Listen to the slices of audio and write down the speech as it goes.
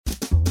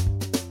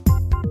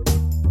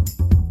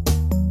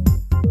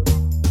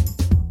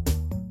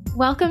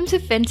Welcome to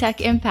FinTech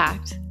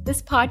Impact.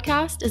 This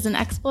podcast is an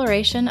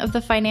exploration of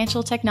the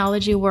financial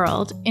technology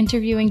world,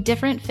 interviewing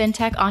different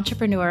FinTech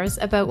entrepreneurs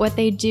about what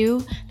they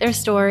do, their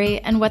story,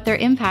 and what their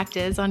impact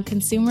is on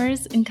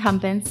consumers,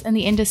 incumbents, and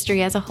the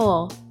industry as a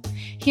whole.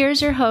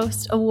 Here's your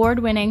host,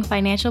 award-winning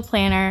financial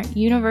planner,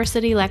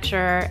 university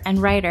lecturer, and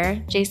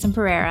writer, Jason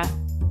Pereira.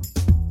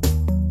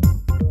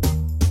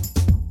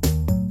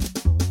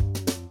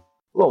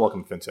 Hello and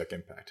welcome to FinTech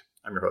Impact.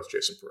 I'm your host,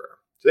 Jason Pereira.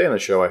 Today on the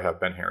show, I have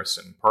Ben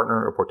Harrison,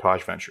 partner of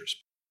Portage Ventures.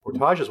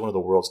 Portage is one of the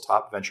world's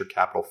top venture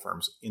capital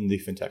firms in the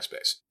fintech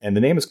space. And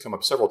the name has come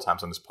up several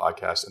times on this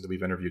podcast, and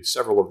we've interviewed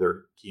several of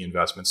their key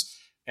investments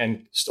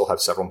and still have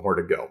several more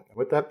to go. And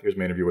with that, here's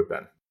my interview with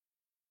Ben.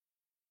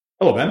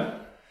 Hello, Ben.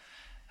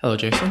 Hello,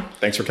 Jason.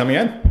 Thanks for coming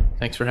in.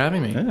 Thanks for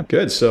having me. Yeah,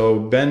 good. So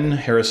Ben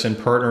Harrison,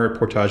 partner at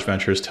Portage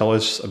Ventures. Tell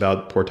us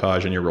about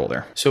Portage and your role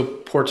there. So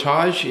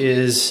Portage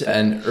is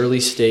an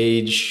early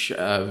stage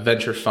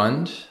venture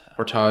fund.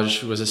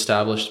 Portage was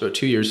established about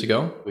 2 years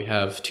ago. We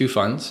have two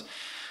funds.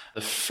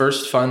 The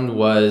first fund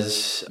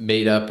was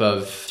made up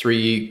of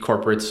three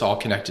corporates all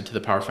connected to the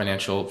Power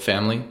Financial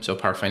family. So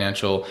Power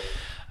Financial,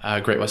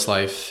 Great-West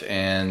Life,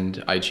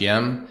 and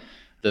IGM.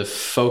 The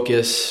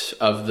focus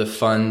of the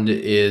fund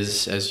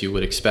is, as you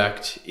would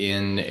expect,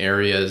 in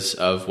areas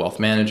of wealth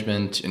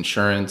management,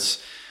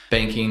 insurance,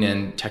 banking,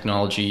 and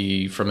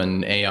technology from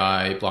an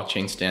AI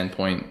blockchain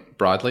standpoint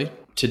broadly.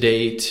 To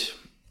date,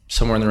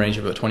 somewhere in the range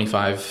of about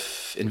 25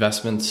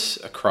 investments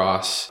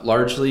across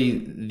largely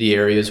the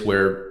areas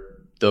where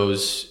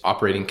those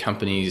operating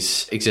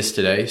companies exist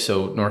today.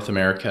 So North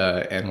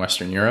America and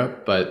Western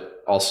Europe,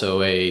 but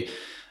also a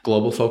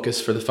global focus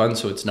for the fund.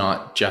 So it's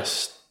not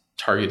just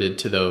targeted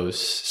to those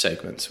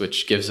segments,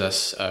 which gives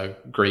us a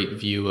great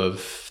view of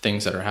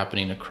things that are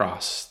happening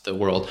across the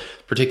world.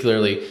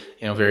 Particularly,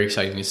 very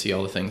exciting to see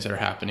all the things that are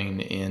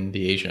happening in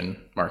the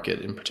Asian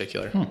market in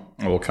particular. And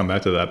we'll come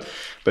back to that.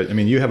 But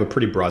you have a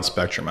pretty broad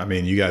spectrum.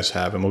 You guys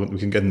have, and we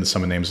can get into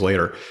some of the names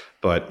later,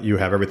 but you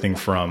have everything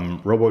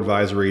from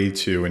robo-advisory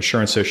to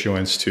insurance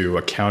issuance to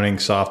accounting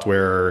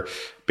software.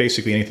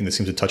 Basically anything that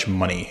seems to touch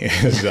money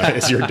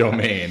is your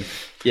domain.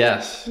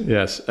 Yes.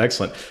 Yes.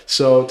 Excellent.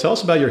 So tell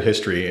us about your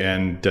history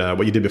and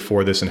what you did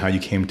before this and how you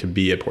came to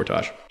be at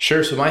Portage.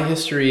 Sure. So my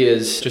history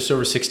is just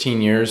over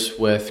 16 years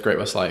with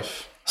Great-West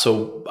Life.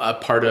 So a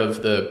part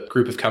of the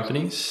group of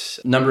companies,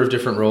 a number of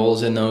different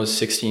roles in those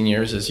 16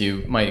 years, as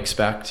you might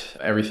expect,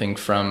 everything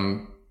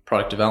from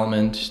product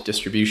development,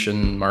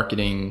 distribution,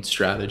 marketing,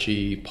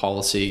 strategy,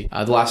 policy.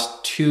 The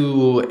last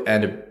 2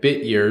 and a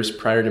bit years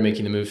prior to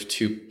making the move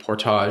to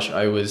Portage,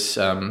 I was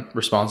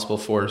responsible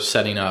for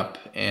setting up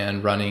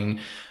and running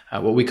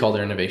what we call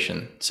their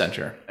innovation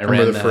center. I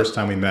remember the first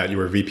time we met, you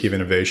were VP of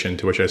Innovation,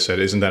 to which I said,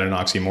 isn't that an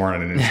oxymoron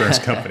in an insurance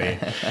company?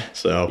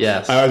 So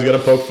yes. I always got to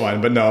poke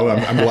fun, but no,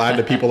 I'm glad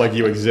that people like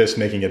you exist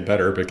making it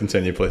better, but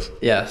continue, please.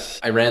 Yes.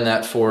 I ran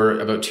that for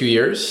about 2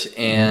 years,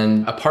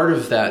 and a part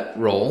of that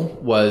role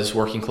was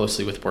working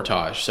closely with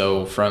Portage.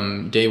 So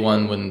from day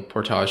one when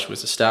Portage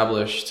was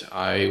established,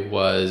 I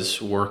was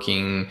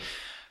working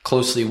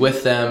closely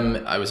with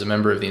them. I was a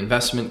member of the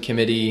investment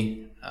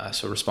committee,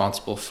 so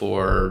responsible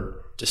for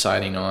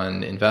deciding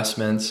on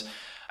investments.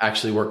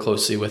 Actually worked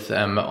closely with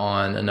them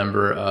on a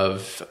number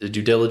of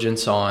due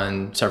diligence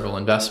on several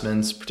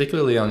investments,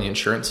 particularly on the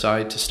insurance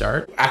side to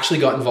start. Actually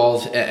got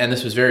involved, and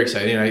this was very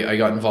exciting, I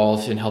got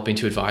involved in helping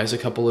to advise a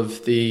couple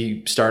of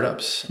the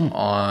startups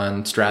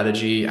on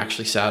strategy.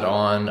 Actually sat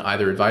on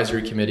either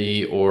advisory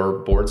committee or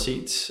board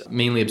seats,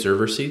 mainly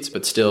observer seats,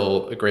 but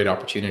still a great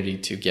opportunity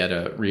to get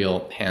a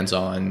real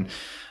hands-on,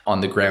 on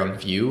the ground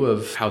view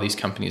of how these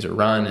companies are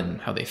run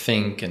and how they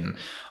think and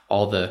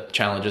all the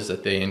challenges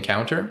that they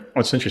encounter.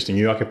 Well, it's interesting.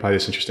 You occupy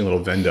this interesting little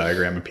Venn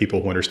diagram of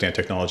people who understand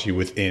technology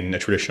within a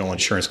traditional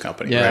insurance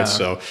company, right?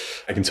 So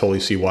I can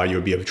totally see why you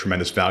would be of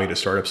tremendous value to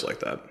startups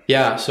like that.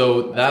 Yeah.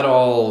 So that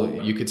all,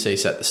 you could say,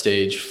 set the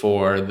stage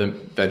for the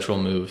eventual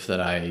move that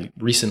I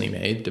recently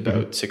made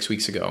about 6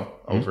 weeks ago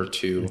over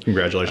to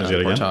Congratulations yet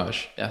again.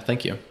 Portage. Yeah.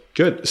 Thank you.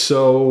 Good.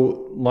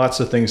 So lots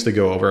of things to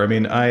go over.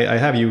 I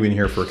have you in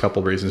here for a couple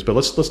of reasons, but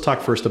let's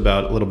talk first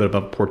about a little bit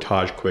about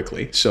Portage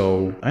quickly.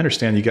 So I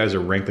understand you guys are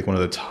ranked like one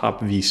of the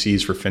top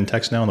VCs for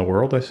fintechs now in the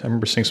world. I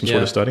remember seeing some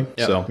sort of study.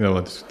 Yeah. So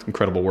it's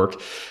incredible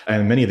work.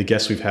 And many of the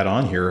guests we've had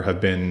on here have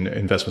been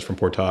investments from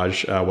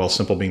Portage.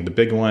 Wealthsimple being the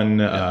big one.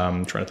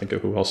 Trying to think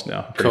of who else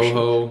now.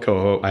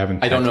 Coho.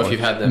 I don't know if you've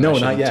had them. No,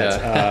 not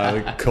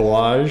yet.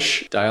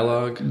 Collage.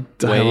 Dialogue.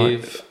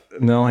 Wave.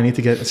 No, I need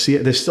to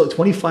there's still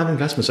 25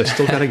 investments. I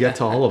still got to get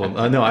to all of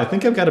them. No, I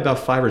think I've got about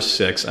 5 or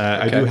 6.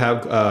 I do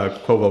have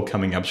Quovo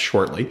coming up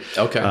shortly.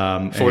 Okay.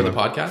 For the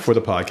podcast? For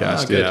the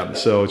podcast, yeah.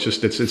 So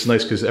it's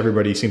nice because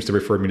everybody seems to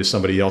refer me to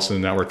somebody else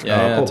in the network.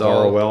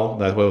 Borrowell,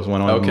 that was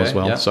one on them as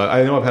well. Yeah. So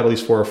I know I've had at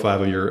least 4 or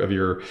 5 of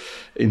your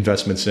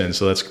investments in,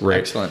 so that's great.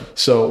 Excellent.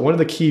 So one of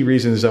the key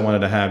reasons I wanted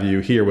to have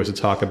you here was to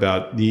talk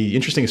about the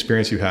interesting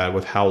experience you had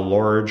with how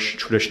large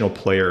traditional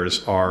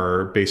players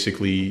are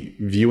basically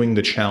viewing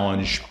the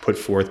challenge put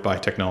forth by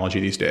technology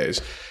these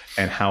days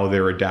and how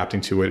they're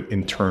adapting to it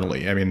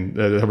internally. I mean,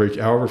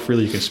 however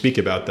freely you can speak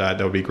about that,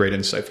 that would be great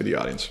insight for the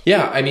audience.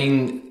 Yeah, I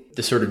mean,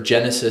 the sort of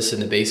genesis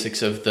and the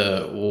basics of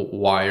the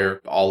why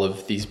are all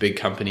of these big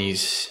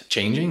companies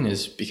changing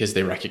is because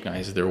they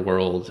recognize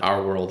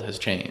our world has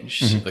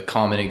changed. Mm-hmm. The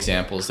common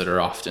examples that are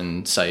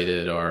often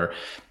cited are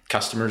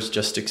customers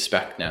just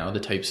expect now the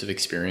types of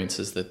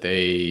experiences that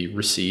they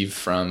receive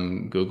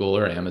from Google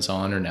or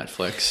Amazon or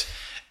Netflix.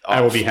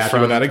 I will be happy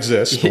when that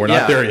exists, but we're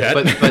not there yet.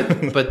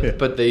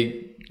 But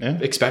they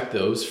expect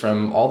those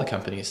from all the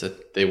companies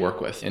that they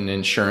work with, and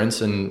insurance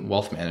and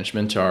wealth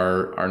management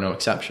are no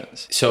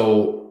exceptions.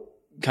 So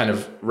kind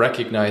of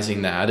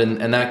recognizing that,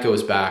 and that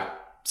goes back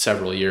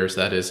several years.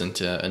 That isn't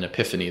an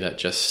epiphany that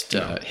just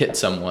hit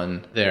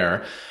someone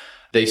there.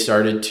 They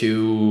started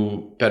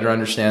to better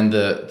understand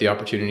the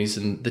opportunities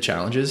and the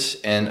challenges.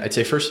 And I'd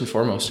say first and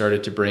foremost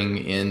started to bring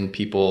in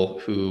people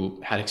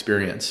who had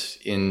experience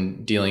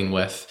in dealing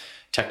with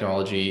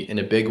technology in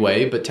a big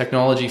way, but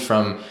technology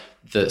from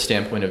the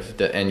standpoint of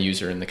the end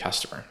user and the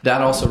customer.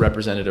 That also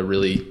represented a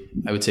really,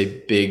 I would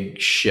say, big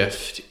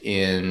shift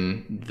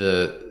in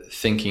the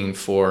thinking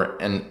for,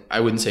 and I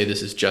wouldn't say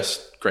this is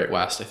just Great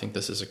West, I think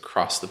this is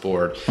across the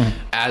board. Mm-hmm.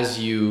 As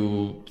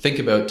you think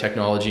about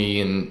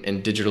technology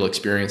and digital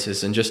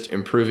experiences and just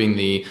improving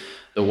the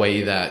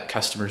way that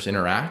customers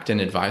interact and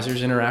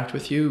advisors interact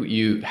with you,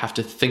 you have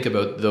to think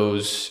about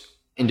those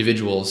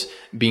individuals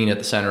being at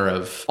the center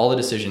of all the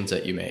decisions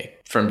that you make,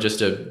 from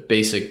just a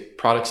basic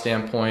product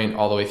standpoint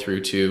all the way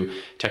through to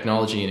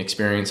technology and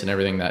experience and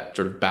everything that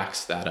sort of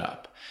backs that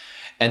up.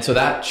 And so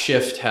that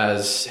shift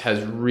has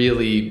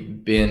really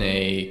been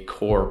a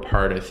core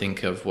part, I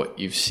think, of what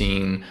you've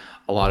seen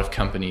a lot of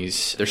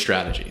companies, their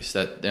strategies,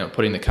 that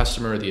putting the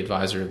customer, the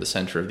advisor at the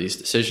center of these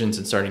decisions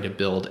and starting to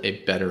build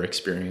a better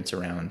experience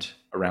around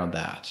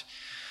that.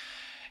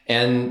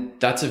 And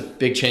that's a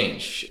big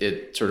change.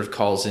 It sort of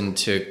calls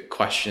into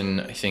question,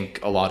 I think,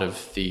 a lot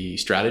of the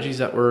strategies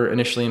that were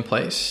initially in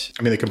place.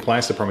 I mean, the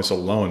compliance departments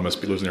alone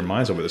must be losing their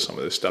minds over some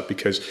of this stuff,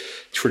 because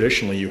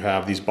traditionally you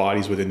have these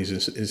bodies within these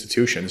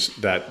institutions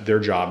that their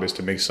job is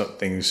to make some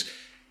things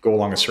go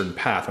along a certain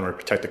path in order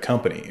to protect the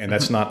company. And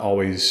that's not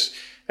always,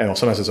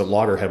 sometimes it's a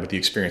loggerhead with the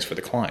experience for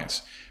the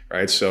clients.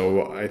 Right.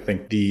 So I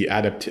think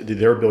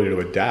their ability to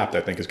adapt,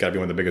 I think, has got to be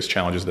one of the biggest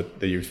challenges that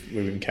we've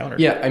encountered.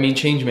 Yeah. I mean,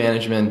 change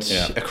management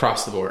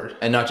across the board,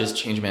 and not just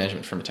change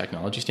management from a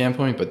technology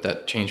standpoint, but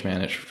that change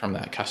management from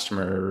that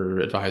customer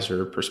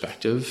advisor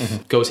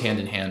perspective goes hand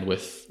in hand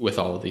with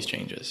all of these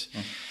changes.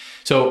 Mm-hmm.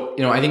 So,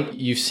 I think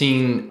you've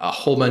seen a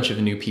whole bunch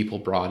of new people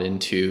brought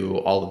into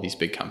all of these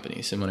big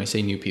companies. And when I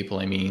say new people,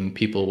 I mean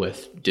people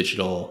with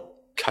digital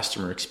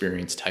customer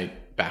experience type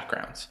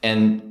backgrounds.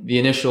 And the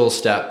initial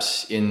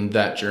steps in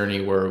that journey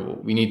were,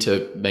 we need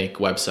to make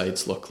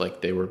websites look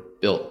like they were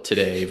built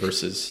today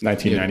versus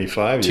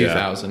 1995,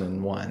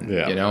 2001,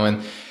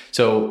 and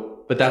so,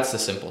 but that's the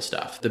simple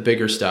stuff. The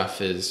bigger stuff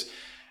is,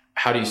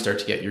 how do you start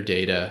to get your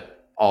data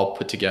all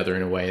put together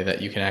in a way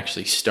that you can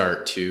actually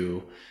start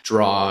to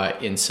draw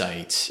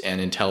insights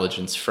and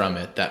intelligence from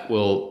it that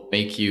will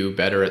make you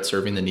better at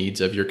serving the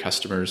needs of your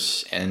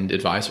customers and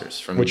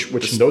advisors.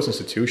 Which in those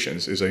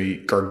institutions is a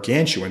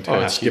gargantuan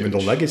task, given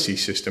the legacy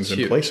systems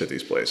in place at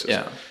these places.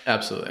 Yeah,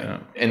 absolutely. Yeah.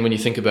 And when you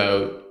think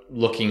about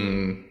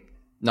looking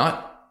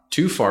not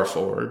too far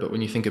forward, but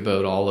when you think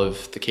about all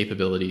of the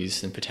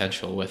capabilities and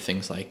potential with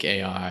things like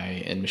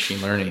AI and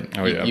machine learning,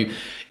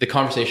 the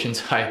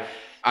conversations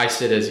I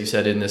sit, as you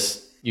said, in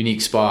this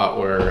unique spot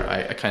where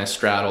I kind of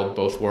straddled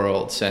both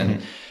worlds.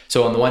 And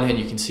so on the one hand,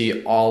 you can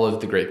see all of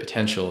the great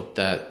potential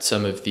that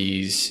some of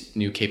these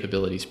new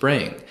capabilities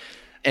bring.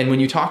 And when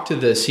you talk to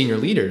the senior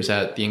leaders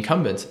at the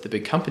incumbents at the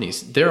big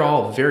companies, they're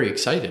all very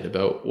excited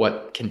about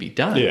what can be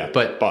done. Yeah,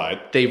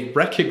 but they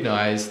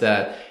recognize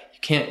that you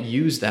can't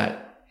use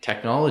that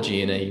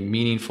technology in a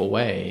meaningful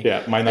way.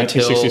 Yeah, my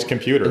 1960s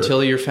computer.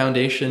 Until your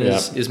foundation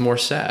is more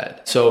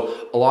set.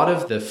 So a lot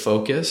of the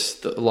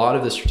focus, a lot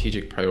of the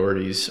strategic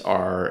priorities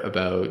are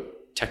about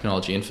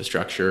technology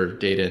infrastructure,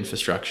 data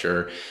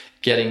infrastructure,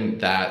 getting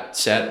that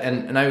set.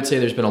 And I would say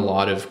there's been a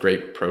lot of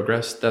great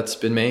progress that's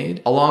been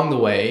made. Along the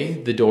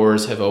way, the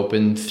doors have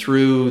opened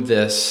through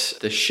the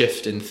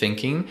shift in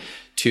thinking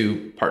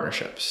to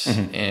partnerships.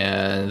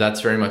 And that's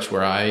very much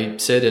where I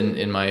sit.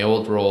 In my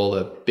old role,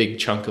 a big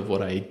chunk of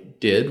what I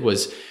did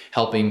was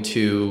helping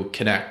to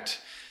connect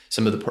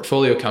some of the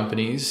portfolio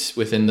companies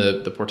within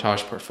the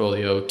Portage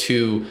portfolio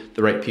to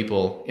the right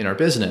people in our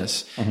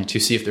business to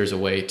see if there's a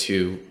way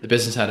the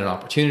business had an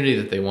opportunity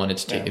that they wanted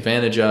to take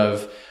advantage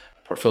of.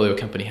 Portfolio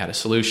company had a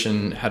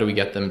solution. How do we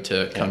get them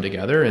to come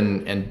together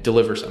and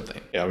deliver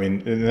something? Yeah, I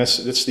mean, and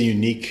that's the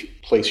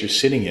unique place you're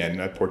sitting in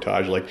at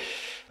Portage. Like,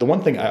 the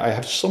one thing, I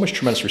have so much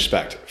tremendous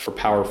respect for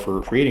Power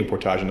for creating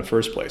Portage in the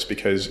first place,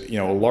 because,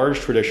 a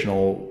large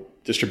traditional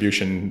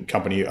distribution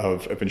company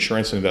of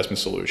insurance and investment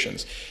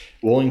solutions,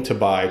 willing to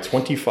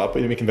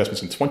make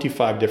investments in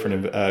 25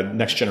 different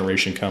next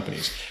generation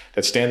companies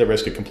that stand the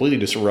risk of completely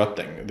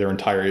disrupting their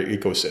entire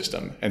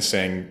ecosystem and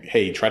saying,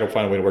 hey, try to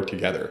find a way to work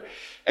together.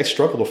 I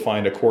struggle to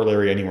find a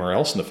corollary anywhere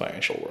else in the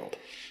financial world.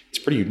 It's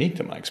pretty unique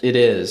to my experience. It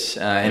is,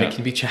 and it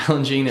can be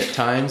challenging at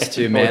times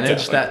to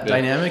manage that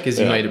dynamic, as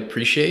you might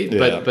appreciate.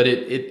 But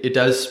it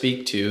does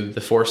speak to the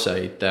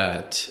foresight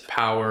that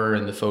Power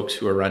and the folks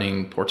who are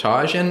running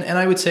Portage, and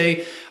I would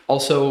say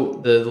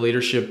also the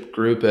leadership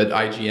group at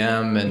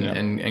IGM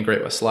and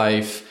Great-West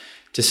Life,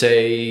 to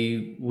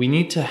say we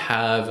need to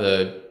have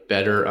a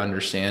better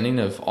understanding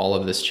of all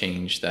of this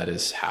change that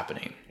is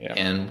happening. Yeah.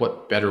 And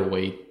what better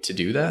way to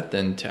do that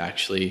than to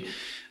actually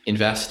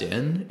invest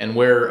in, and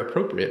where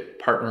appropriate,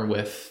 partner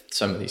with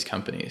some of these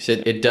companies.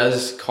 It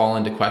does call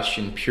into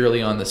question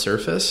purely on the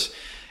surface,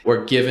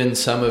 where given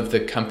some of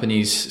the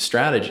companies'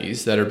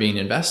 strategies that are being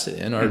invested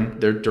in are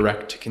their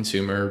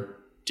direct-to-consumer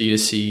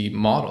D2C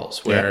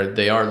models, where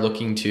they are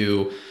looking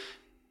to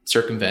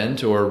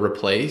circumvent or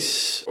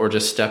replace or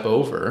just step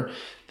over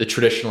the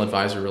traditional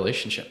advisor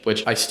relationship,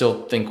 which I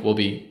still think will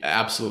be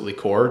absolutely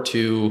core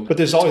to. But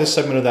there's always a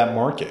segment of that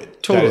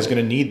market that is going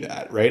to need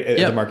that, right?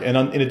 The market.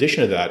 And in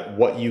addition to that,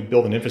 what you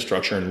build an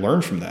infrastructure and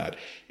learn from that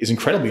is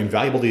incredibly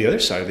invaluable to the other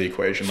side of the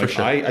equation. Like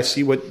I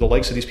see what the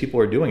likes of these people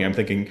are doing. I'm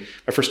thinking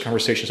my first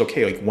conversation is,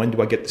 okay, like when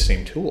do I get the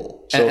same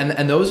tool? So,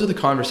 and those are the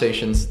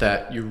conversations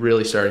that you're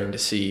really starting to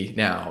see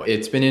now.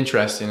 It's been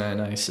interesting,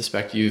 and I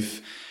suspect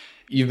you've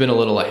been a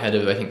little ahead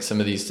of, I think, some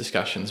of these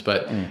discussions,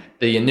 but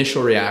the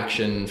initial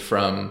reaction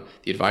from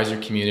the advisor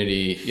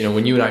community,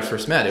 when you and I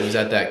first met, it was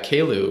at that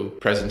KLU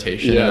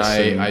presentation,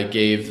 and I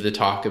gave the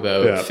talk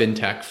about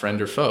fintech,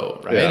 friend or foe,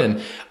 right? Yeah.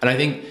 And I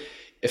think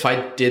if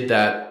I did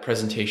that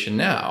presentation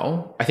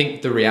now, I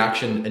think the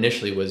reaction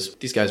initially was,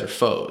 these guys are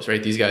foes,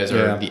 right? These guys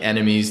are the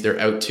enemies. They're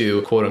out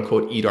to, quote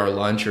unquote, eat our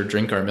lunch or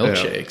drink our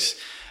milkshakes.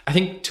 Yeah. I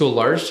think to a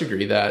large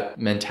degree, that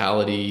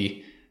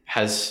mentality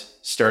has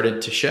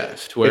started to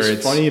shift. Where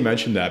it's funny you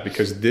mentioned that,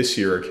 because this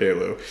year at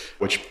KLU,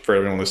 which for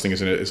everyone listening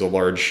is a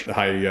large,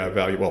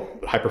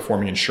 high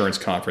performing insurance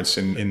conference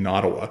in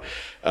Ottawa,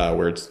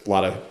 where it's a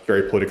lot of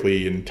very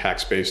politically and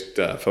tax based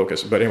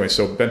focus. But anyway,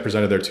 so Ben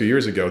presented there 2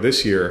 years ago.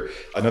 This year,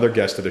 another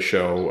guest of the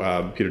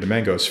show, Peter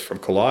Domingos from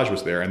Collage,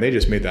 was there, and they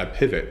just made that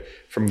pivot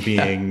from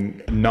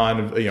being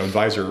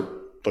advisor,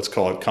 let's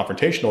call it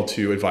confrontational,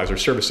 to advisor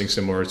servicing,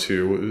 similar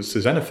to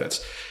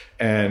Zenefits.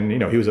 And,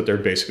 he was up there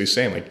basically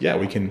saying, like, yeah,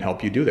 we can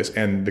help you do this.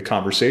 And the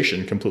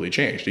conversation completely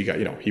changed.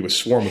 He was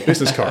swarmed with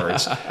business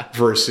cards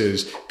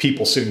versus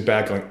people sitting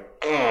back going,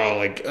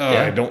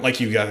 I don't like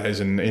you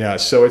guys. And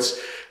so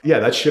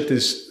that shift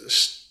is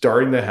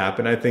starting to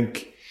happen. I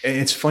think. And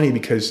it's funny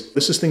because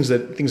this is things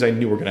I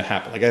knew were going to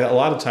happen. Like a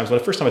lot of times, when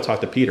the first time I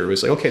talked to Peter, it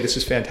was like, okay, this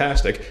is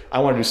fantastic. I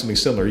want to do something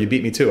similar. You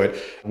beat me to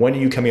it. When are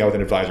you coming out with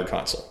an advisor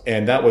console?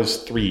 And that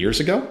was 3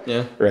 years ago.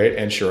 Yeah. Right.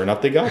 And sure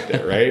enough, they got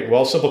there. Right.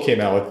 Well, Simple came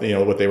out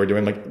with, what they were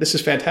doing. Like, this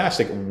is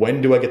fantastic. When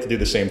do I get to do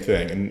the same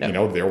thing? And,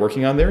 they're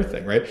working on their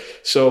thing. Right.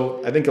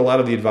 So I think a lot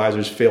of the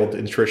advisors failed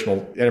in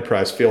traditional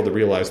enterprise, failed to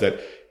realize that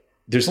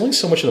there's only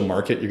so much of the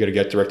market you're going to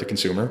get direct to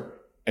consumer.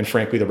 And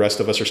frankly, the rest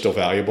of us are still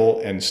valuable,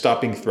 and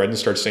stop being threatened and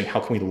start saying, how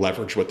can we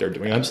leverage what they're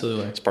doing?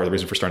 Absolutely. It's part of the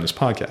reason for starting this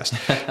podcast.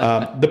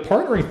 The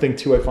partnering thing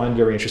too, I find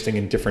very interesting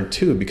and different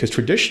too, because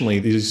traditionally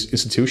these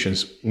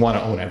institutions want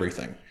to own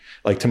everything.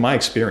 Like, to my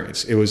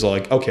experience, it was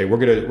like, okay, we're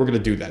going to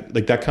do that.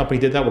 Like, that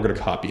company did that, we're going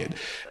to copy it.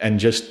 And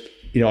just,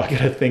 I got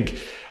to think,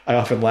 I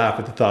often laugh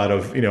at the thought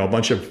of, a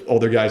bunch of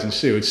older guys in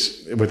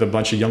suits with a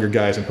bunch of younger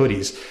guys in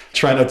hoodies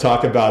trying to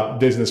talk about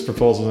business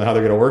proposals and how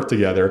they're going to work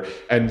together,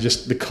 and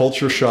just the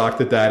culture shock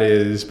that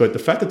is. But the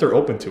fact that they're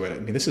open to it, I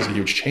mean, this is a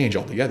huge change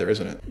altogether,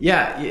 isn't it?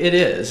 Yeah, it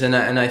is. And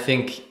I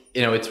think,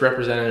 it's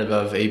representative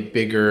of a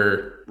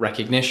bigger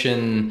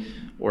recognition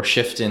or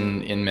shift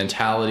in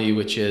mentality,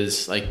 which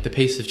is like the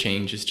pace of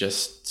change is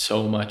just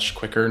so much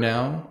quicker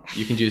now.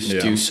 You can just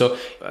do so.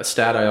 A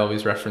stat I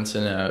always reference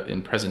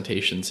in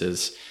presentations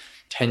is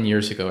 10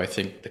 years ago, I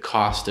think the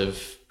cost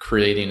of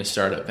creating a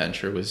startup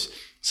venture was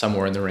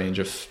somewhere in the range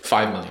of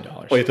 $5 million.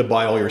 Well, you have to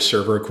buy all your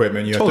server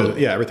equipment. You have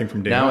to, everything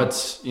from day now one.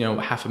 It's,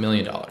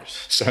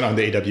 $500,000. Sign on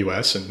to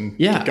AWS and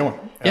keep going.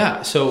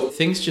 Yeah. So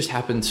things just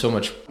happen so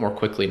much more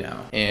quickly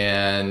now.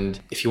 And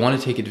if you want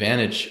to take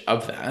advantage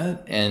of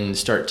that and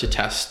start to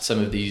test some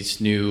of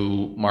these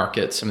new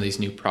markets, some of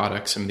these new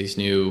products, some of these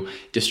new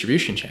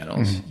distribution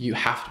channels, you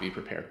have to be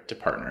prepared to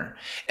partner.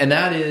 And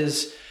that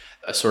is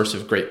a source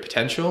of great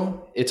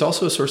potential. It's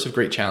also a source of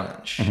great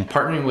challenge.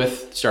 Partnering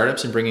with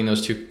startups and bringing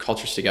those two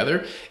cultures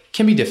together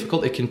can be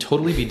difficult. It can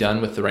totally be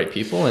done with the right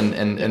people.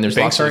 And there's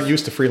banks aren't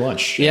used to free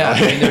lunch. Yeah.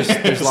 I mean,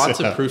 there's lots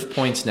of proof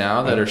points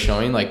now that are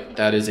showing like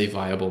that is a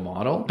viable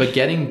model. But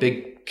getting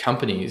big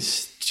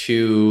companies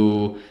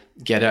to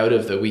get out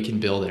of the we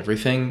can build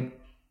everything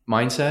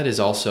mindset is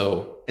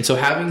also, and so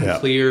having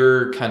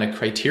clear kind of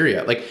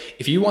criteria, like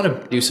if you want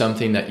to do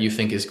something that you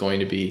think is going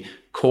to be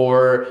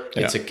core,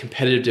 it's a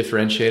competitive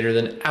differentiator,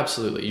 then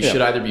absolutely. You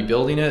should either be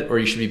building it or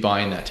you should be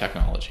buying that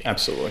technology.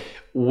 Absolutely.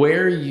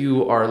 Where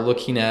you are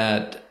looking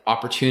at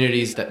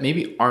opportunities that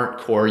maybe aren't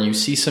core, you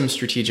see some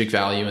strategic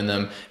value in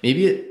them.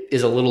 Maybe it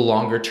is a little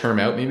longer term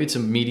out. Maybe it's a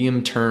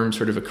medium term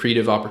sort of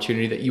accretive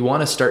opportunity that you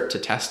want to start to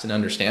test and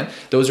understand.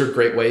 Those are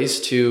great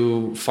ways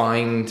to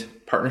find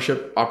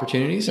partnership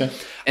opportunities. Yeah.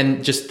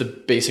 And just the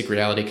basic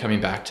reality, coming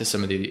back to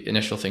some of the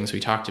initial things we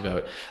talked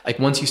about, like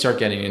once you start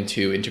getting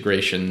into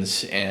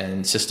integrations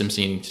and systems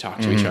needing to talk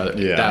to each other,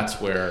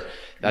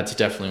 that's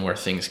definitely where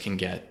things can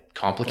get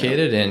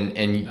complicated,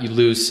 and you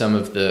lose some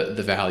of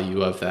the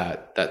value of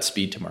that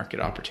speed to market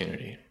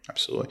opportunity.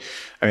 Absolutely.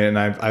 I mean, and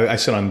I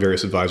sit on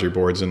various advisory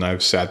boards, and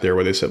I've sat there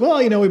where they said, well,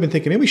 we've been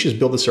thinking maybe we should just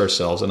build this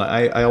ourselves. And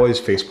I always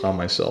facepalm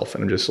myself,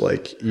 and I'm just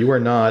like, you are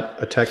not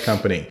a tech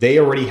company. They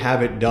already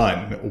have it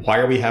done. Why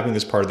are we having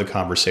this part of the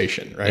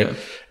conversation? Right. Yeah.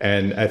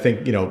 And I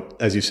think,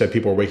 as you said,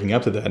 people are waking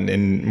up to that.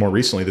 And more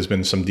recently, there's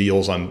been some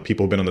deals on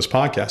people who've been on this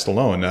podcast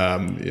alone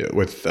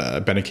with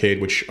Benecade,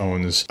 which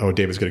owns,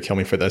 David's going to kill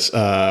me for this,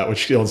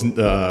 which owns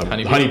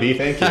Honeybee.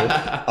 Thank you.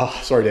 Oh,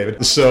 sorry,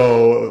 David.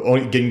 So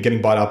only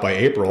getting bought out by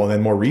April. And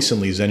then more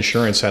recently,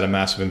 Zensurance had a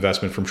massive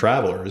investment from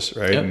Travelers,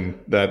 right? Yep.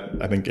 And that,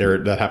 I think,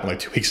 that happened like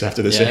 2 weeks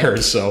after this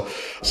aired. So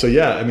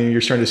yeah, I mean,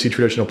 you're starting to see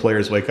traditional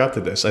players wake up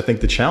to this. I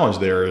think the challenge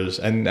there is,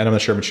 and I'm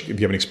not sure if you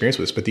have an experience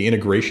with this, but the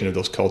integration of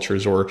those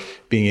cultures, or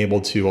being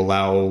able to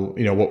allow,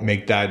 what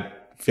make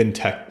that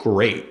fintech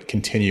great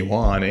continue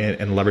on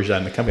and leverage that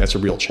in the company. That's a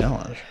real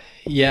challenge.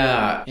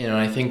 Yeah.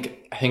 I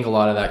think a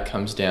lot of that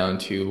comes down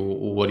to,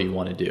 what do you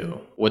want to do?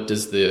 What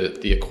does the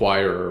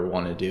acquirer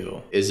want to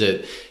do? Is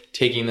it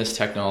taking this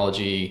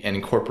technology and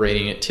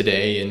incorporating it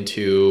today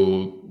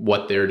into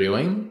what they're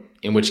doing,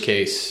 in which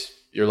case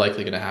you're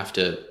likely going to have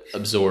to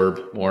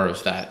absorb more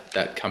of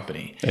that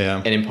company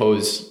and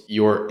impose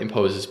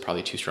is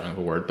probably too strong of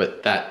a word,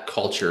 but that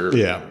culture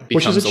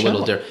becomes a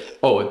little different.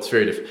 Oh, it's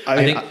very different.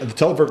 I think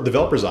the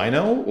developers I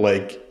know,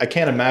 like, I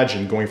can't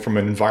imagine going from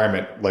an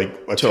environment like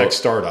a tech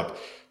startup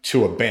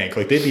to a bank.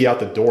 Like, they'd be out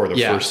the door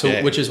first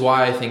day. Which is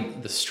why I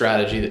think the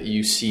strategy that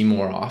you see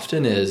more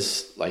often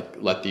is like,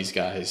 let these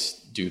guys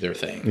do their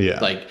thing. Yeah.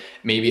 Like,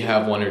 maybe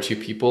have one or two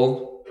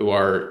people who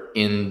are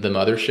in the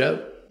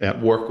mothership,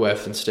 work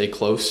with and stay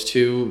close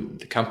to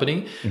the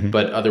company,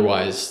 but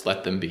otherwise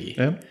let them be.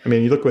 Yeah. I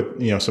mean, you look what,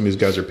 some of these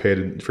guys are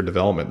paid for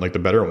development, like the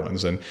better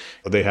ones, and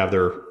they have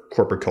their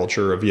corporate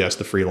culture of, yes,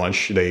 the free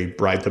lunch. They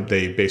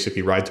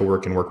basically ride to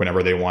work and work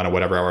whenever they want, or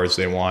whatever hours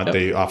they want. Yep.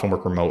 They often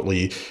work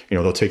remotely.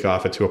 They'll take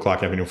off at 2:00 in the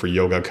afternoon for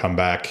yoga, come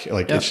back.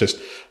 Like, it's just,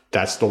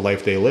 that's the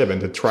life they live.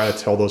 And to try to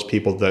tell those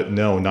people that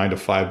no, 9 to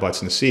 5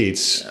 butts in the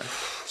seats,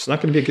 it's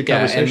not going to be a good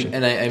conversation.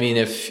 And I mean,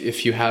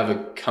 if you have a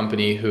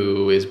company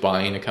who is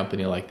buying a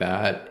company like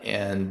that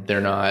and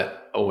they're not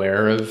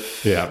aware of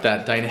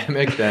that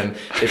dynamic, then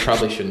they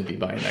probably shouldn't be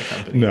buying that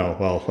company. No,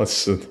 well,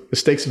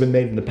 mistakes have been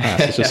made in the past.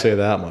 Let's just say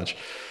that much.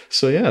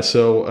 So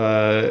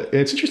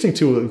it's interesting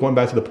too, going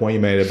back to the point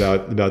you made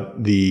about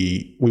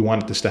we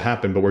wanted this to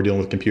happen, but we're dealing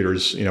with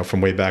computers, from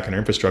way back in our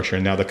infrastructure,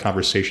 and now the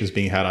conversation is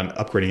being had on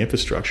upgrading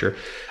infrastructure.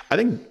 I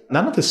think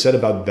not enough is said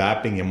about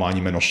that being a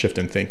monumental shift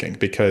in thinking,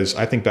 because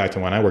I think back to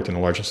when I worked in a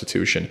large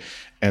institution,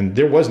 and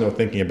there was no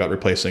thinking about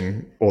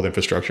replacing old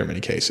infrastructure in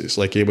many cases.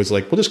 Like, it was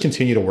like, we'll just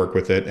continue to work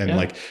with it. And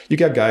like, you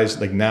got guys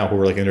like now who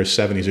are like in their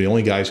 70s, are the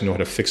only guys who know how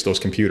to fix those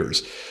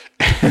computers.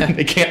 And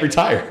they can't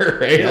retire,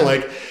 right? Yeah.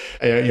 Like,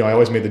 I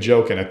always made the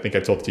joke, and I think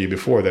I've told it to you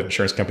before, that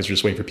insurance companies are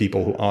just waiting for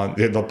people who on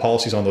the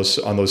policies on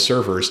those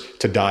servers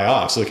to die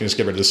off, so they can just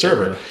get rid of the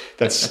server.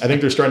 I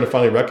think they're starting to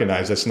finally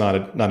recognize that's not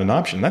an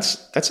option.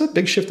 That's a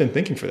big shift in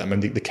thinking for them,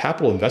 and the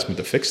capital investment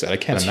to fix that, I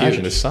can't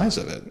imagine the size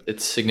of it.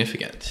 It's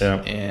significant,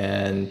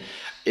 and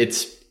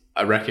it's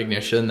a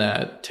recognition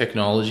that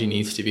technology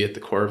needs to be at the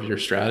core of your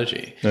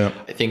strategy. Yeah.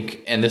 I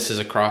think, and this is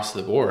across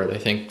the board. I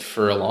think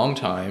for a long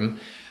time,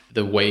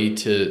 the way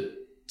to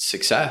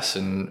success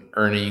and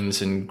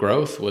earnings and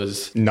growth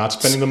was not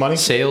spending the money,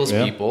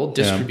 salespeople,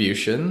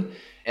 distribution,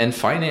 and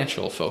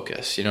financial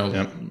focus.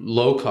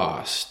 Low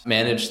cost,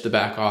 manage the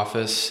back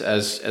office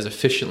as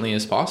efficiently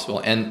as possible.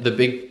 And the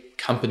big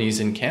companies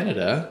in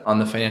Canada on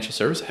the financial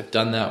service have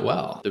done that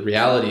well. The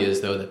reality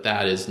is, though,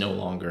 that is no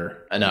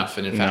longer enough.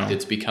 And in fact,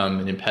 it's become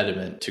an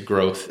impediment to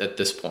growth at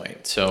this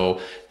point.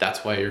 So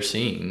that's why you're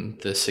seeing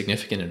the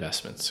significant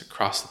investments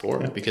across the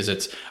board, because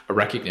it's a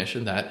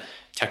recognition that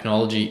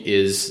technology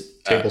is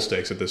table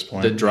stakes at this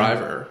point. The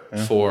driver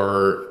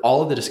for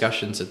all of the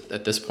discussions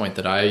at this point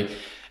that I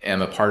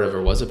am a part of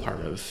or was a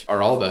part of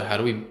are all about how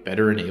do we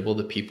better enable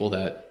the people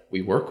that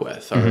we work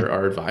with,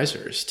 our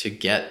advisors, to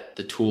get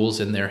the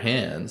tools in their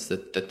hands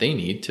that they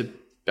need to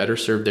better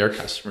serve their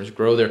customers,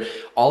 grow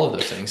all of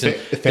those things. And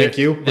Thank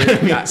you.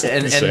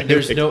 And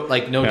there's no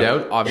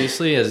doubt,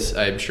 obviously, as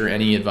I'm sure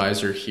any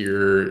advisor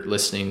here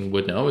listening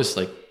would know, is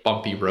like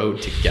bumpy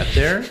road to get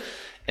there.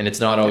 And it's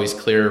not always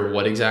clear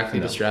what exactly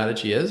the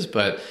strategy is,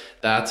 but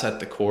that's at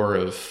the core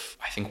of,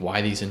 I think,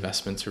 why these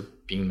investments are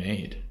being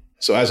made.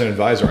 So as an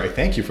advisor, I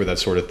thank you for that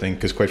sort of thing,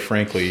 because quite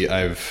frankly,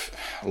 I've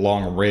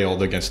long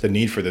railed against the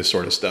need for this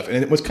sort of stuff.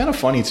 And what's kind of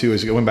funny too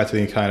is going back to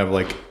the kind of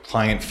like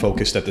client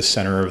focused at the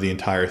center of the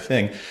entire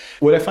thing.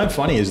 What I find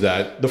funny is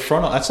that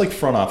that's like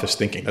front office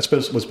thinking. That's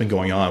what's been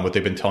going on. What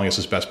they've been telling us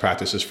as best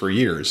practices for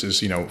years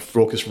is,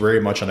 focus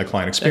very much on the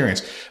client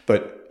experience.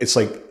 But it's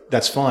like,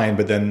 that's fine,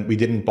 but then we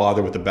didn't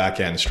bother with the back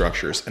end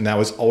structures, and that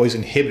was always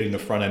inhibiting the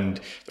front end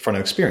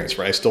experience,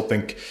 right? I still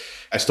think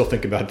I still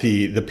think about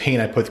the pain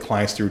I put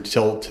clients through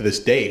till to this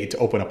day to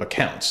open up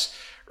accounts.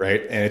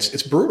 Right. And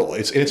it's brutal.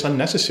 It's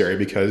unnecessary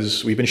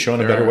because we've been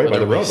shown a better way by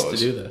the robos to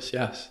do this.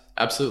 Yes,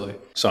 absolutely.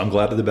 So I'm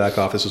glad that the back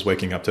office is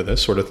waking up to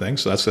this sort of thing.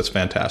 So that's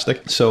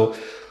fantastic. So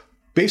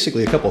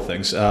basically a couple of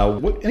things.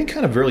 Any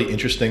kind of really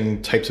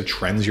interesting types of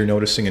trends you're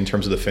noticing in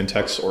terms of the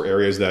fintechs or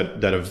areas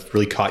that have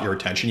really caught your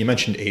attention? You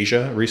mentioned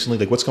Asia recently.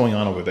 Like what's going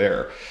on over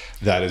there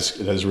that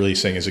is really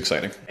saying is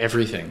exciting?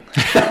 Everything.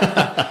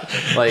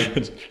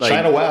 like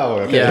China, wow.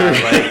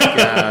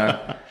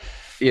 Okay.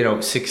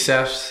 Yeah,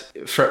 success.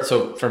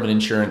 So from an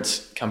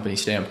insurance company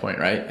standpoint,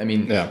 right? I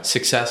mean,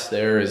 success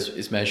there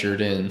is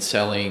measured in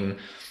selling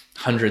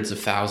hundreds of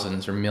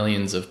thousands or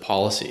millions of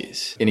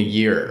policies in a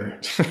year.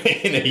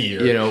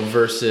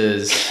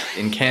 Versus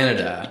in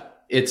Canada,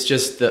 it's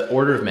just the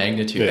order of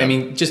magnitude. Yeah. I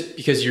mean, just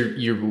because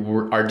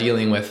you are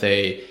dealing with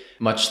a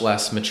much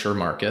less mature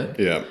market.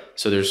 Yeah.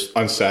 So there's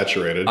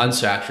unsaturated.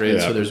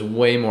 Yeah. So there's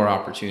way more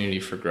opportunity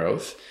for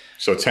growth.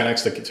 So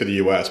 10x to the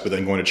US, but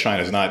then going to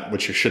China is not,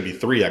 which should be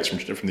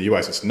 3x from the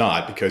US. It's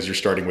not because you're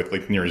starting with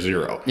like near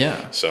zero.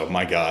 Yeah. So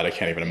my God, I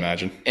can't even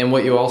imagine. And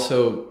what you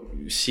also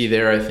see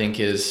there, I think,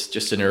 is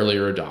just an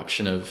earlier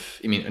adoption of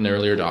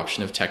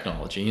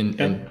technology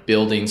and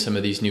building some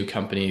of these new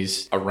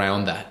companies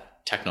around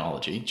that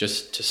technology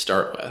just to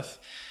start with.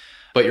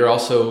 But you're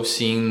also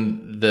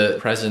seeing the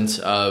presence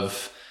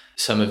of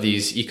some of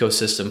these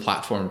ecosystem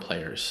platform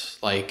players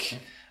like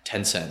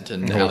Tencent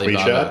and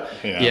Alibaba.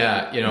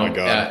 Oh my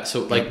God.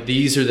 So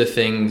these are the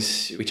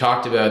things we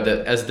talked about,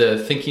 that as the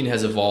thinking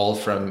has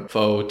evolved from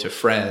foe to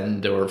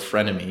friend or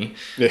frenemy,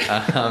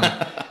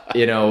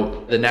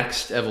 the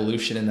next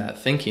evolution in that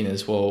thinking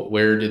is, well,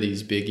 where do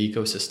these big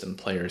ecosystem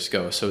players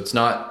go? So it's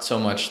not so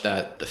much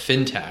that the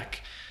fintech,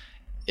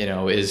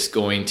 is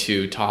going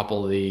to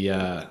topple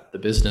the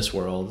business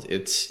world.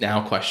 It's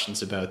now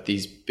questions about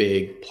these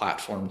big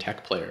platform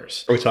tech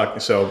players. Are we talking,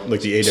 so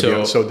like the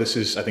AWS? So this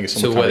is, I think it's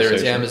some whether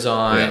it's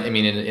Amazon,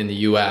 in the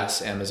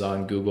US,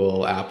 Amazon,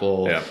 Google,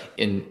 Apple,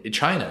 in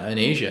China and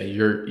Asia,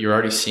 you're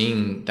already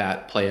seeing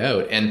that play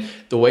out. And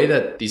the way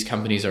that these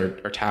companies are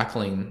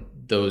tackling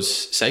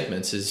those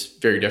segments is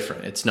very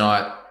different. It's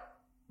not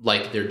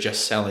like they're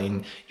just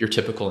selling your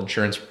typical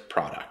insurance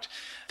product.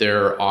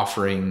 They're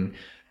offering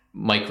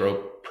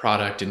micro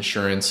product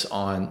insurance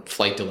on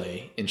flight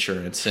delay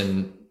insurance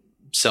and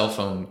cell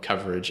phone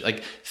coverage,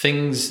 like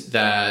things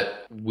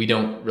that we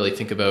don't really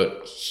think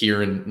about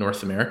here in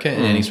North America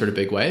in any sort of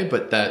big way,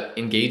 but that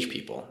engage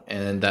people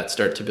and that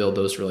start to build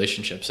those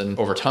relationships. And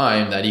over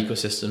time, that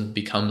ecosystem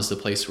becomes the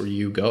place where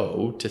you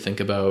go to think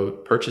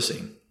about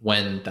purchasing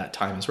when that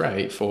time is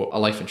right for a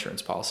life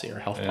insurance policy or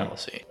health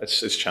policy.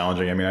 It's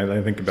challenging. I mean,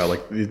 I think about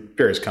like the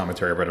various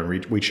commentary I've read on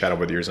WeChat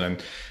over the years, and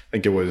I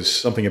think it was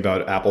something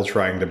about Apple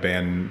trying to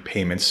ban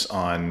payments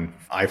on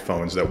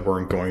iPhones that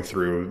weren't going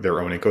through their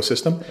own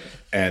ecosystem,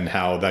 and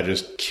how that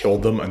just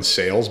killed them on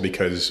sales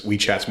because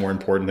WeChat's more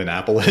important than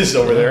Apple is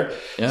over there.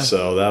 Yeah.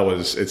 So that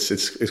was,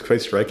 it's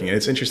quite striking. And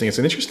it's interesting. It's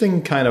an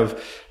interesting kind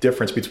of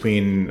difference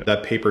between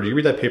that paper. Do you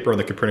read that paper on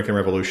the Copernican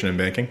Revolution in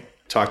banking?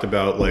 Talked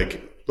about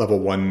like level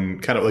one,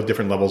 kind of like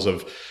different levels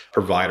of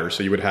providers.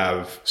 So you would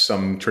have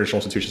some traditional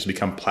institutions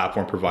become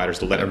platform providers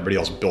to let everybody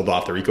else build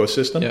off their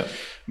ecosystem. Yeah.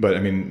 But I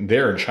mean,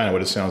 there in China,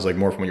 what it sounds like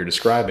more from what you're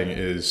describing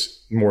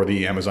is more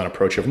the Amazon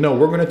approach of, no,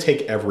 we're going to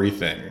take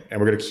everything and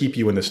we're going to keep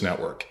you in this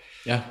network.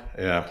 Yeah.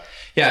 Yeah.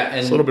 Yeah. And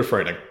it's a little bit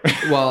frightening.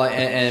 Well,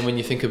 and when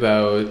you think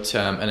about,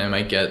 and I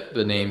might get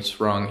the names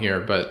wrong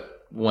here,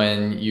 but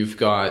when you've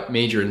got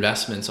major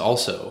investments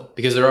also,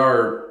 because there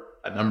are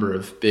a number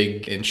of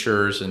big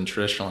insurers and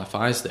traditional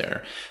FIs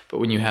there, but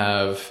when you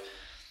have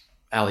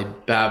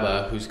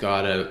Alibaba, who's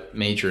got a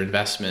major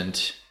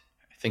investment,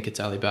 I think it's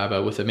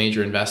Alibaba with a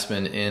major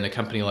investment in a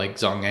company like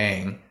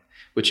Zhongyang,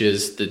 which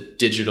is the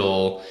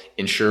digital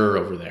insurer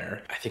over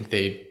there. I think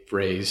they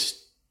raised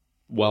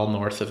well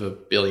north of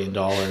 $1 billion.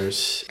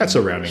 That's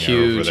a rounding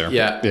error over there.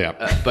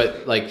 Yeah.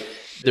 But like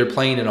they're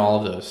playing in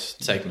all of those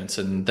segments,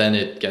 and then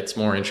it gets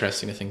more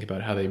interesting to think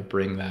about how they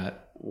bring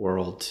that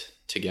world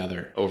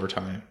together over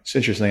time. It's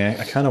interesting.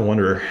 I kind of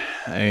wonder,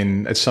 I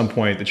mean, at some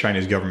point, the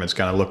Chinese government's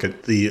going to look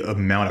at the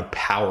amount of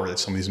power that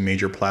some of these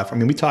major platforms, I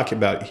mean, we talk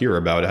about here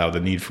about how the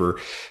need for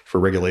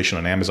regulation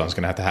on Amazon is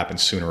going to have to happen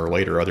sooner or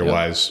later.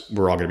 Otherwise,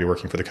 we're all going to be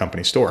working for the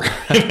company store.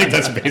 I think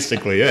that's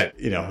basically it.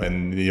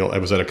 I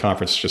was at a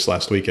conference just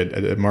last week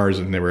at Mars,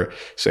 and they were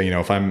saying,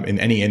 if I'm in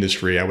any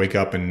industry, I wake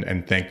up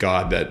and thank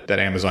God that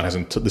Amazon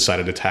hasn't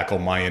decided to tackle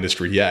my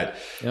industry yet.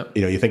 Yep.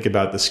 You think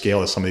about the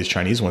scale that some of these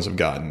Chinese ones have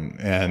gotten,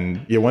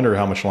 and you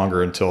wonder how much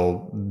longer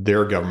until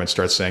their government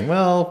starts saying,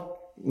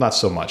 well, not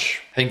so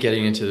much. I think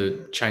getting into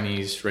the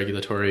Chinese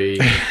regulatory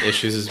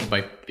issues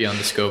might be on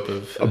the scope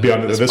of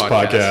beyond this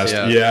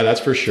podcast. Yeah, that's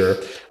for sure.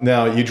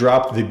 Now, you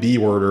dropped the B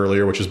word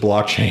earlier, which is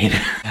blockchain.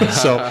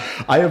 So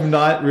I have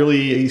not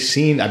really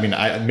seen,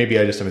 maybe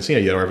I just haven't seen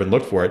it yet or haven't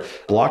looked for it.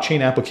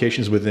 Blockchain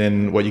applications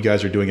within what you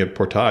guys are doing at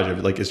Portage.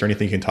 Like, is there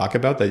anything you can talk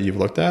about that you've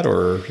looked at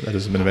or that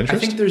has been of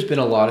interest? I think there's been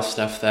a lot of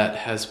stuff that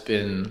has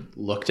been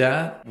looked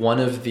at. One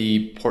of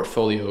the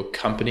portfolio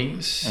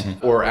companies,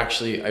 or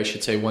actually I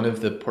should say one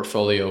of the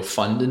portfolio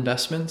fund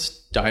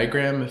investments,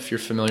 Diagram, if you're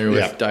familiar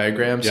with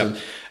Diagram. So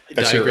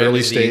that's Diagram your early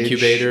is the stage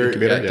incubator.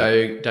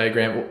 incubator.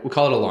 Diagram, we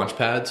call it a launch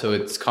pad. So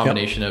it's a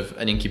combination of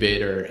an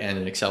incubator and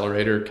an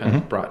accelerator kind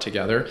of brought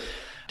together,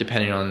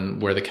 depending on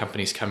where the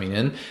company's coming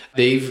in.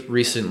 They've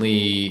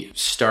recently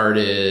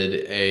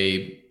started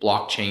a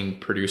blockchain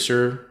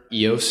producer,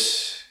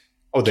 EOS.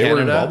 Oh, they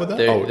were involved with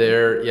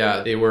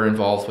that? They were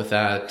involved with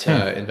that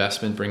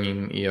investment,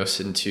 bringing EOS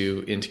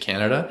into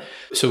Canada.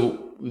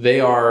 So they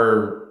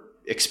are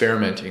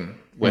experimenting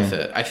with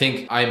it. I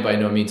think I'm by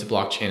no means a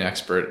blockchain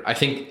expert. I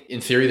think in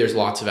theory, there's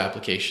lots of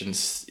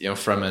applications,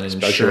 from an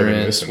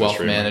insurance, wealth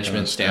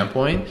management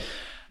standpoint.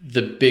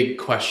 The big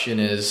question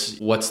is,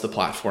 what's the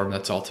platform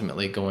that's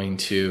ultimately going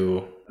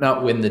to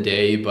not win the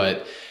day,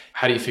 but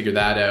how do you figure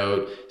that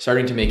out?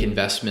 Starting to make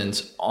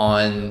investments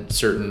on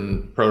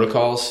certain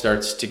protocols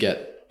starts to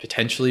get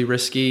potentially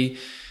risky.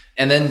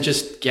 And then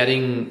just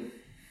getting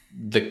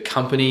the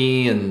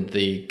company and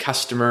the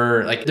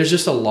customer, like there's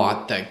just a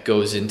lot that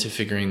goes into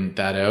figuring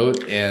that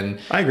out. And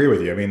I agree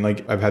with you.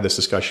 I've had this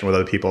discussion with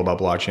other people about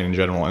blockchain in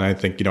general. And I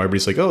think,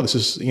 everybody's like, oh, this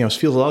is, this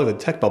feels a lot like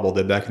the tech bubble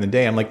did back in the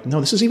day. I'm like,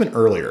 no, this is even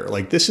earlier.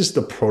 Like this is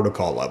the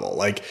protocol level.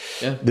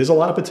 There's a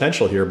lot of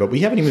potential here, but we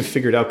haven't even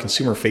figured out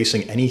consumer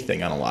facing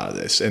anything on a lot of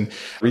this. And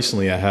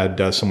recently I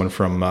had someone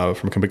from a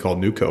company called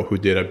Nuco who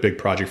did a big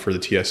project for the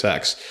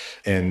TSX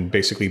and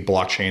basically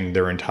blockchain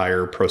their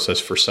entire process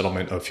for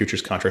settlement of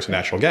futures contracts of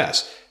natural gas.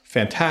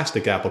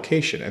 Fantastic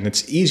application. And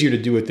it's easier to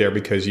do it there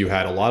because you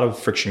had a lot of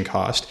friction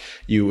cost.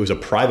 It was a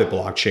private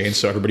blockchain,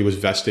 so everybody was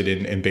vested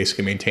in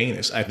basically maintaining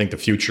this. I think the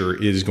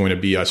future is going to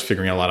be us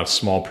figuring out a lot of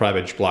small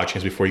private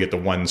blockchains before you get the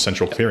one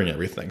central clearing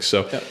everything.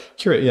 So,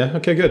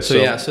 okay, good.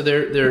 So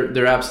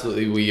they're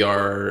absolutely, we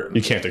are...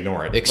 You can't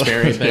ignore it.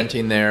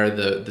 Experimenting there.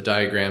 The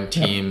Diagram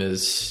team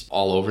is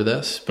all over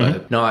this,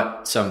 but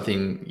not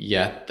something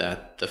yet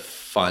that the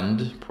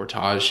fund,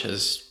 Portage,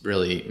 has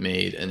really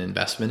made an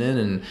investment in.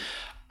 And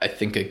I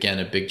think, again,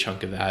 a big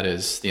chunk of that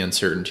is the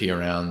uncertainty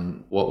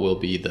around what will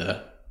be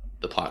the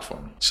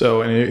platform.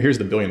 So, and here's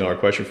the $1 billion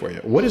question for you.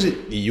 What is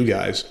it that you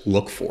guys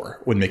look for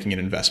when making an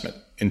investment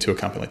into a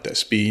company like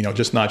this? Be,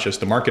 just not just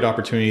the market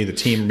opportunity, the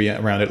team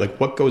around it. Like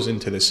what goes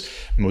into this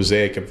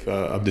mosaic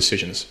of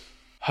decisions?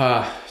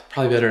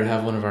 Probably better to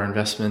have one of our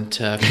investment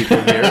people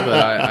here,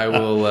 but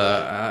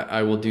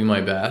I will do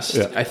my best.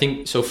 Yeah. I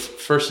think, so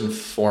first and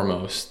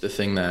foremost, the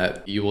thing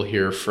that you will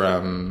hear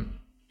from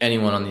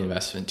anyone on the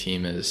investment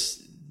team is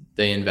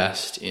they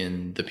invest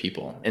in the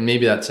people. And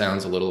maybe that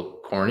sounds a little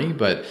corny,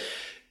 but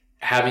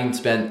having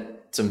spent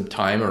some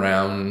time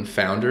around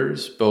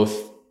founders,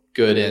 both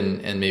good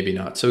and maybe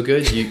not so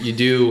good, you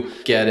do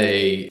get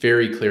a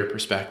very clear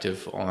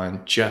perspective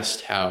on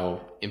just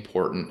how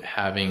important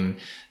having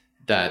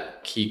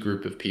that key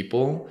group of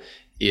people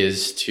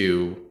is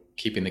to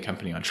keeping the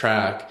company on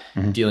track,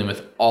 dealing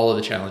with all of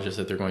the challenges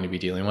that they're going to be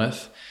dealing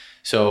with.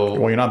 So,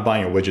 well, you're not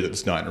buying a widget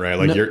that's done, right?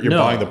 Like you're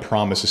buying the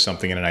promise of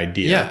something and an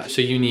idea. Yeah.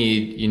 So you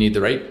need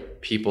the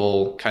right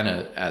people kind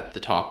of at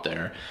the top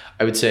there.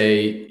 I would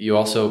say you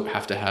also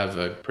have to have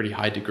a pretty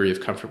high degree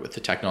of comfort with the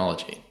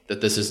technology,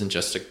 that this isn't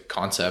just a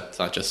concept, it's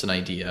not just an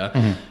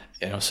idea.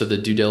 So the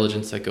due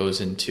diligence that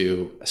goes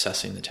into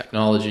assessing the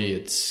technology,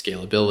 its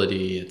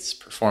scalability, its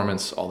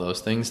performance, all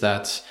those things,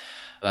 that's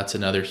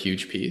another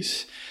huge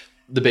piece.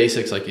 The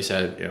basics, like you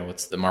said,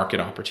 what's the market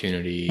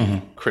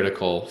opportunity,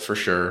 critical for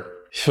sure.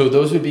 So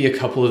those would be a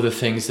couple of the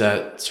things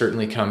that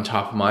certainly come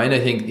top of mind. I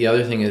think the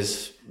other thing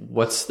is,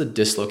 what's the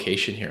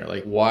dislocation here?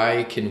 Like,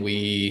 why can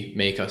we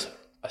make a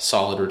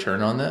solid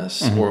return on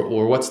this?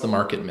 Or what's the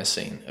market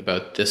missing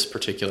about this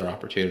particular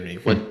opportunity?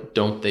 What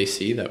don't they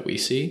see that we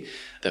see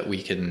that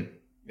we can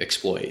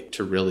exploit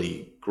to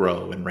really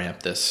grow and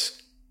ramp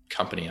this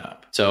company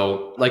up?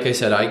 So like I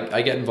said,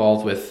 I get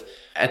involved with,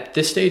 at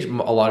this stage, a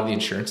lot of the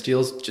insurance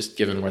deals, just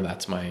given where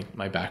that's my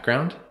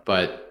background.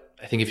 But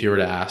I think if you were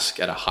to ask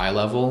at a high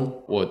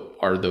level, what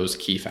are those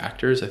key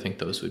factors? I think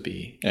those would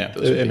be. Yeah,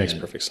 it makes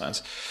perfect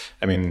sense.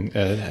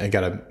 I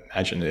got to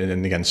imagine,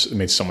 and again, it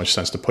made so much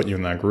sense to put you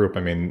in that group.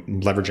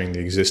 Leveraging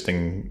the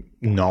existing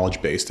knowledge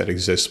base that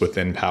exists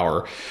within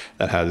Power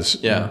that has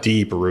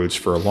deep roots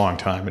for a long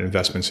time in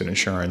investments in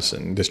insurance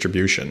and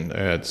distribution.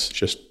 It's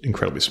just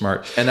incredibly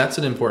smart. And that's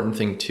an important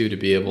thing too, to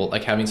be able,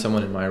 like having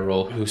someone in my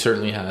role who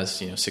certainly has,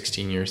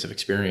 16 years of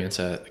experience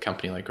at a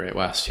company like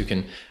Great-West, who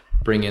can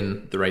bring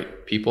in the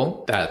right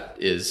people, that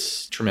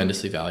is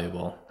tremendously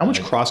valuable. How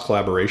much cross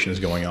collaboration is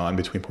going on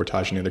between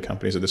Portage and the other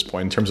companies at this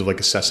point in terms of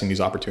assessing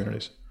these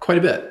opportunities? Quite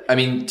a bit.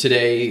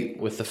 Today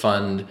with the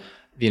fund,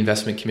 the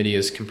investment committee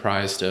is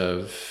comprised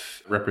of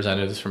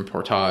representatives from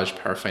Portage,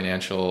 Power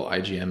Financial,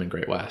 IGM, and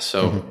Great West.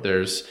 So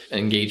there's an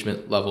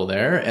engagement level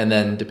there. And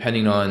then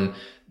depending on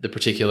the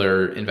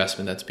particular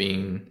investment that's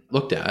being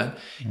looked at,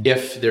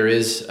 if there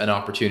is an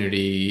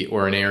opportunity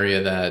or an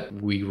area that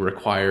we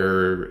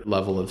require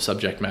level of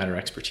subject matter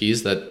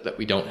expertise that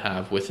we don't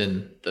have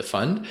within the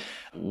fund,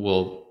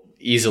 we'll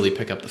easily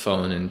pick up the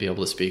phone and be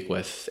able to speak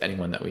with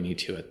anyone that we need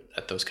to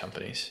at those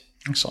companies.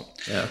 Excellent.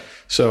 Yeah.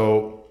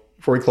 So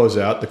before we close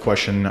out, the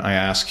question I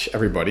ask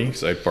everybody,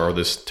 because I borrowed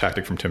this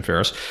tactic from Tim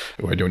Ferriss,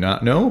 who I do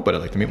not know, but I'd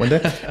like to meet one day.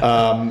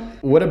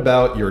 What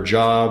about your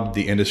job,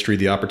 the industry,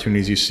 the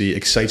opportunities you see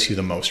excites you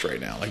the most right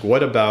now? Like,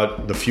 what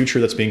about the future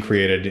that's being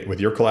created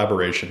with your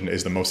collaboration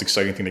is the most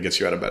exciting thing that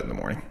gets you out of bed in the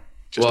morning?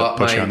 Just well, to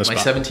put you on the spot.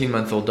 My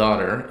 17-month-old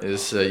daughter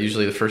is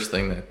usually the first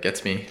thing that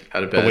gets me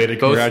out of bed. Belated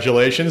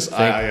congratulations.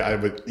 I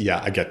would,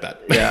 I get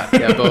that.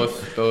 Yeah,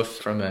 both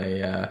from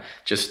a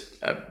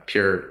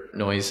pure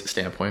noise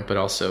standpoint, but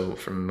also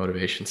from a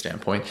motivation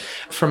standpoint.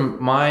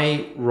 From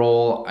my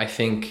role, I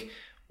think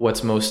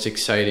what's most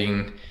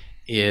exciting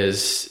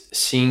is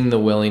seeing the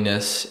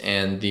willingness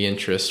and the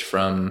interest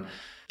from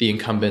the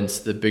incumbents,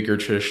 the bigger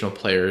traditional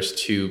players,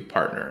 to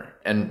partner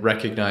and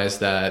recognize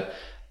that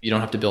you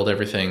don't have to build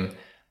everything.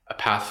 A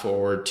path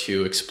forward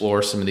to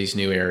explore some of these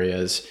new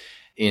areas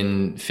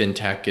in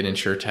fintech and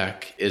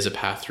insurtech is a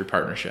path through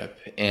partnership.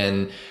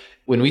 And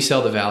when I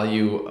sell the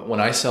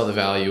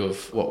value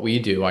of what we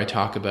do, I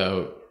talk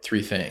about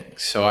three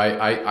things. So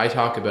I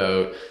talk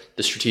about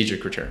the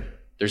strategic return.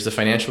 There's the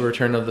financial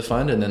return of the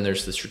fund, and then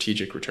there's the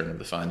strategic return of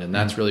the fund. And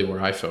that's really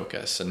where I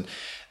focus. And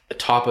the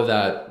top of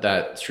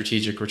that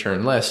strategic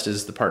return list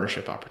is the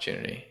partnership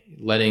opportunity,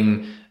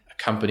 letting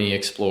company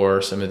explore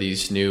some of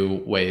these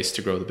new ways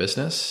to grow the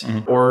business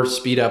or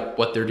speed up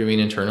what they're doing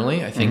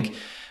internally. I think,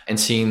 and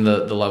seeing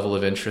the level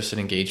of interest and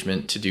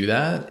engagement to do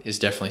that is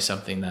definitely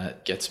something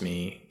that gets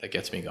me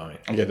going.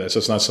 I get that. So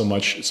it's not so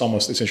much, it's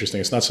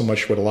interesting. It's not so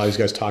much what a lot of these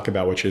guys talk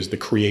about, which is the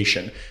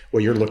creation.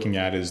 What you're looking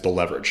at is the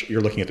leverage. You're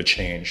looking at the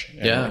change.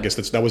 And I guess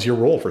that was your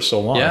role for so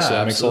long. Yeah, so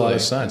that absolutely.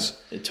 makes a lot of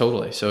sense.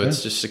 Totally. So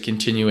it's just a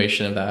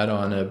continuation of that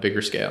on a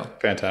bigger scale.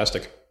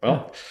 Fantastic.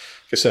 Well,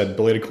 like I said,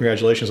 belated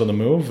congratulations on the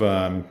move.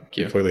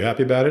 Completely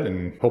happy about it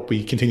and hope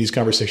we continue these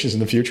conversations in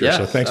the future. Yes,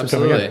 so thanks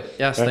absolutely. for coming in.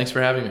 Yes, thanks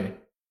for having me.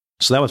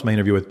 So that was my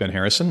interview with Ben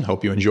Harrison.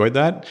 Hope you enjoyed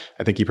that.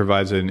 I think he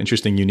provides an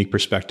interesting, unique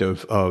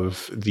perspective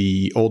of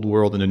the old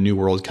world and the new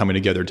world coming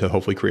together to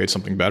hopefully create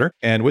something better.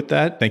 And with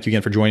that, thank you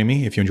again for joining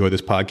me. If you enjoyed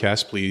this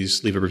podcast,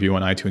 please leave a review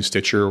on iTunes,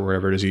 Stitcher, or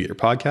wherever it is you get your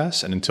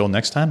podcasts. And until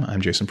next time, I'm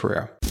Jason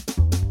Pereira.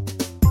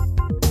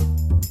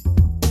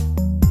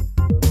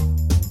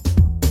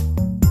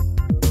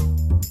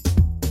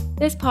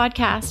 This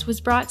podcast was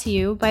brought to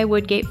you by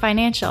Woodgate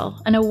Financial,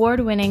 an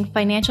award-winning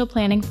financial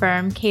planning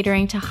firm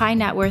catering to high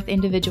net worth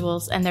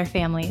individuals and their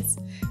families.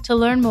 To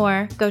learn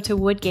more, go to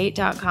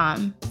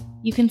woodgate.com.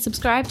 You can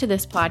subscribe to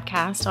this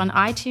podcast on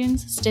iTunes,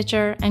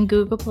 Stitcher, and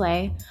Google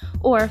Play,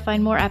 or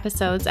find more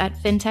episodes at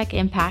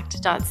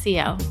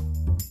fintechimpact.co.